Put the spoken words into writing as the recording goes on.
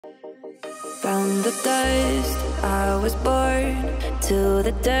From the dust I was born, to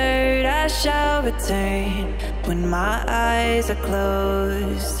the dirt I shall return. When my eyes are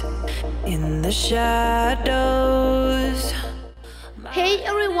closed, in the shadows. Hey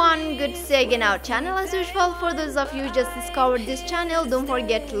everyone, good to see you again our channel. As usual, for those of you who just discovered this channel, don't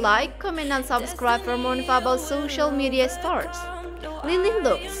forget to like, comment and subscribe for more info about social media stars. Lilli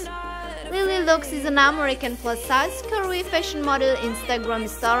Luxe. Lilli Luxe is an American plus-size curvy fashion model, Instagram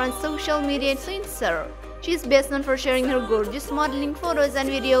star and social media influencer. She is best known for sharing her gorgeous modeling photos and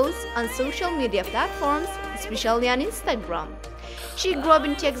videos on social media platforms, especially on Instagram. She grew up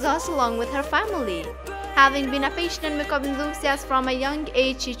in Texas along with her family. Having been a fashion and makeup enthusiast from a young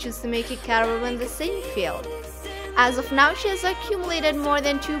age, she chose to make a career in the same field. As of now, she has accumulated more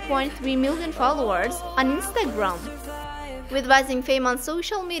than 2.3 million followers on Instagram. With rising fame on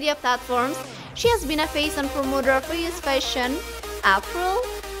social media platforms, she has been a face and promoter of various fashion, apparel,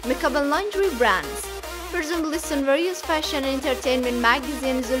 makeup and lingerie brands. Presumably soon various fashion and entertainment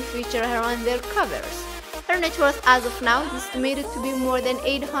magazines will feature her on their covers. Her net worth as of now is estimated to be more than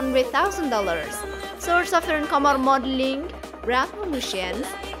 $800,000. Source of her income are modeling, brand promotions,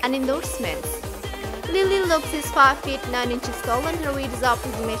 and endorsements. Lilli Luxe is 5 feet 9 inches tall and her weight is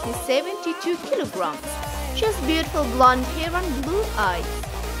approximately 72 kilograms. She has beautiful blonde hair and blue eyes.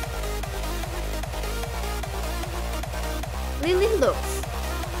 Lilli Luxe.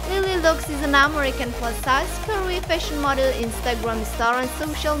 Lilli Luxe is an American plus-size curvy fashion model, Instagram star and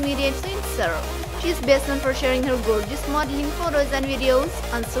social media influencer. She is best known for sharing her gorgeous modeling photos and videos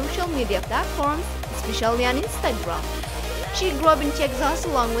on social media platforms, especially on Instagram. She grew up in Texas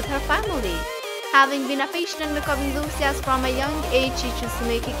along with her family. Having been a fashion and makeup enthusiast from a young age, she chose to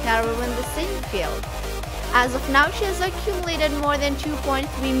make a career in the same field. As of now, she has accumulated more than 2.3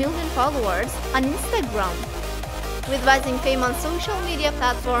 million followers on Instagram. With rising fame on social media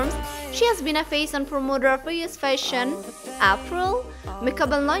platforms, she has been a face and promoter of various fashion, apparel,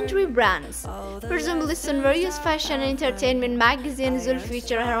 makeup and lingerie brands. Presumably soon various fashion and entertainment magazines will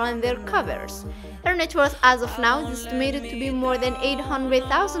feature her on their covers. Her net worth as of now is estimated to be more than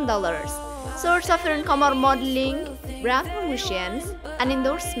 $800,000. Source of her income are modeling, brand promotions, and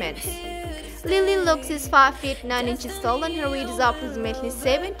endorsements. Lilli Luxe is 5 feet 9 inches tall and her weight is approximately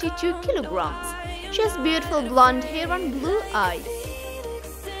 72 kilograms. She has beautiful blonde hair and blue eyes.